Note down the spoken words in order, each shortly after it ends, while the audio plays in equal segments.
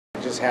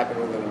just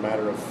happened within a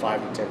matter of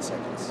 5 to 10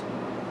 seconds.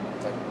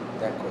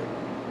 That quick,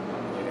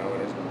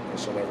 and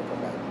she'll never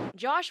come back.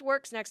 Josh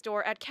works next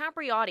door at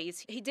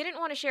Capriotti's. He didn't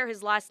want to share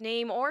his last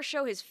name or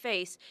show his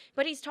face,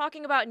 but he's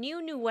talking about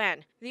New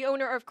Nguyen, the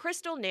owner of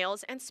Crystal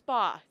Nails and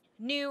Spa.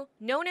 New,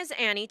 known as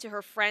Annie to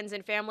her friends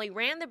and family,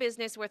 ran the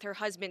business with her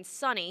husband,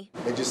 Sonny.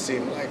 They just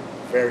seem like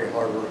very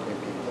hardworking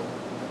people,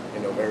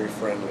 very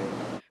friendly.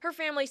 Her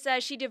family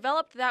says she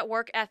developed that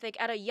work ethic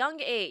at a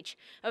young age.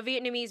 A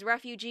Vietnamese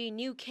refugee,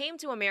 New came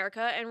to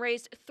America and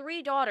raised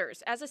 3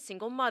 daughters as a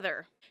single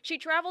mother. She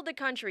traveled the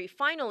country,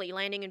 finally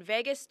landing in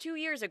Vegas 2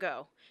 years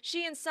ago.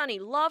 She and Sonny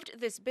loved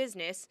this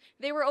business.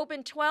 They were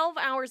open 12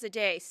 hours a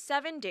day,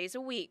 7 days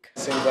a week. It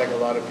seems like a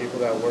lot of people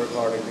that work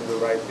hard and do the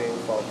right thing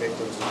fall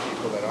victims to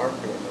people that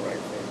aren't doing the right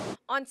thing.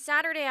 On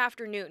Saturday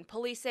afternoon,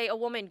 police say a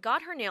woman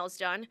got her nails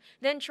done,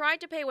 then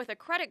tried to pay with a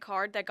credit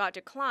card that got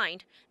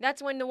declined.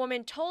 That's when the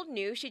woman told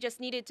New she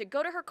just needed to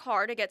go to her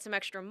car to get some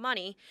extra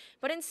money,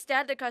 but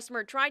instead the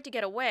customer tried to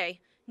get away.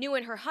 New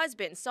and her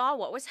husband saw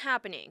what was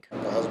happening.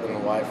 The husband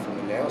and wife from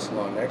the nail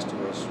salon next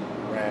to us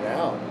ran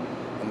out,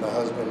 and the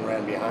husband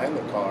ran behind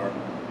the car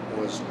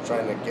and was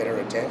trying to get her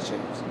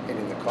attention,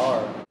 hitting the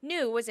car.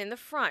 New was in the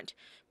front.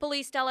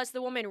 Police tell us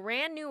the woman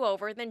ran New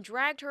over, then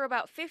dragged her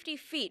about 50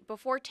 feet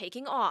before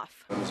taking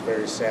off. It's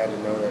very sad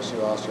to know that she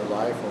lost her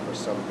life over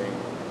something,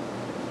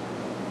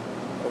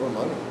 over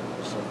money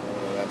or something.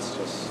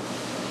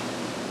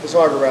 It's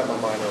hard to wrap my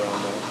mind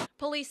around that.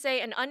 Police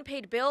say an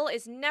unpaid bill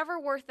is never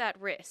worth that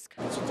risk.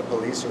 That's what the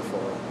police are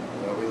for.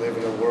 We live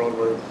in a world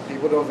where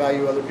people don't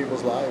value other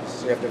people's lives,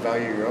 so you have to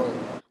value your own.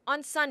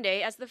 On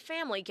Sunday, as the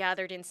family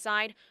gathered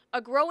inside, a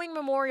growing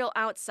memorial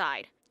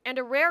outside and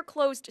a rare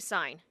closed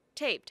sign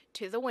taped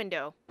to the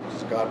window.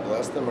 Just God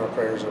bless them. Our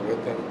prayers are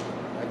with them.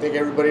 I think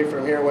everybody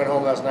from here went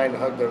home last night and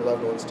hugged their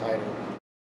loved ones tighter.